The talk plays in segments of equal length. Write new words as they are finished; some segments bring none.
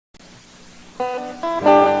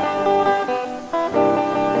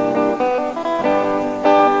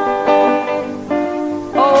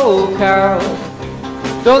Oh, Carol,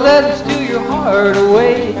 don't let him steal your heart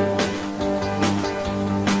away.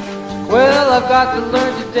 Well, I've got to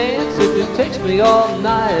learn to dance if it takes me all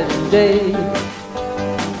night and day.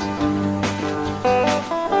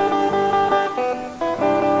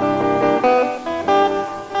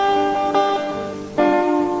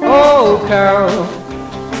 Oh, Carol,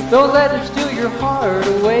 don't let him steal your heart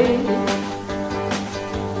away.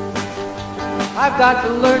 I've got to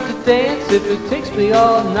learn to dance if it takes me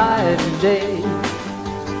all night and day.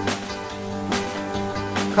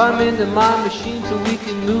 Come into my machine so we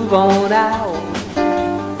can move on out.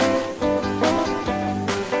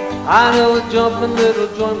 I know a jumping little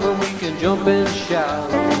joint where we can jump and shout.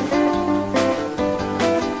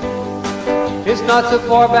 It's not so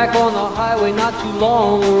far back on the highway, not too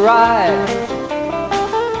long a ride.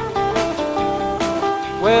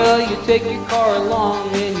 Well, you take your car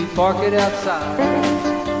along and you park it outside.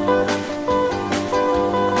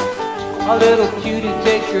 A little cutie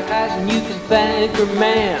takes your hat and you can thank her,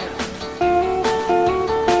 ma'am.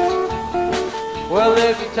 Well,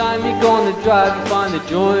 every time you're going to drive, you find the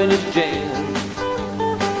joint is jammed.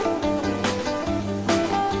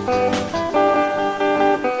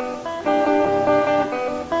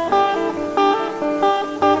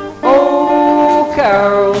 Oh,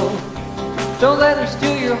 Carol, don't let him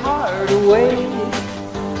steal your heart away.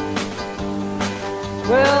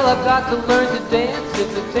 Well, I've got to learn to dance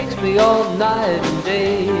if it takes me all night and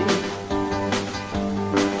day.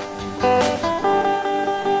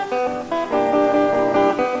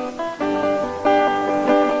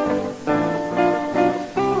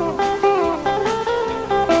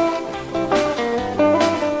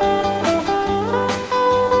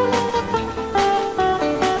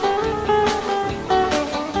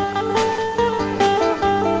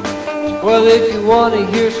 Well, if you want to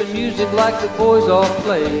hear some music like the boys all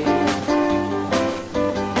play,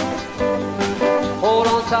 hold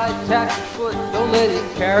on tight, tap your foot, don't let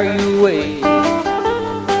it carry you away.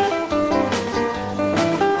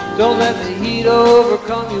 Don't let the heat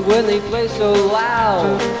overcome you when they play so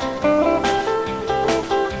loud.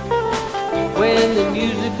 When the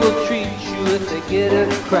music will treat you if they get a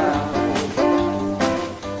crowd.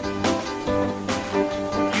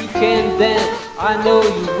 You can dance, I know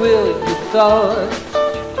you will, you thought.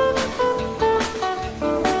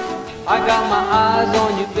 I got my eyes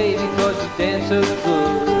on you, baby, cause you dance so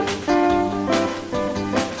good.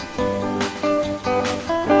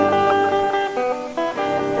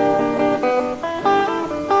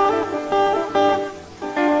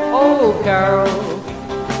 Oh, Carol,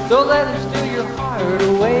 don't let him steal your heart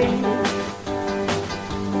away.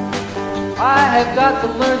 I have got to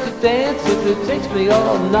learn to dance if it takes me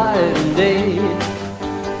all night and day.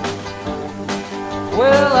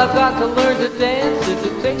 Well, I've got to learn to dance if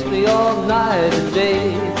it takes me all night and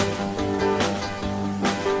day.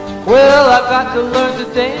 Well, I've got to learn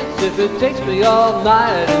to dance if it takes me all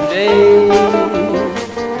night and day.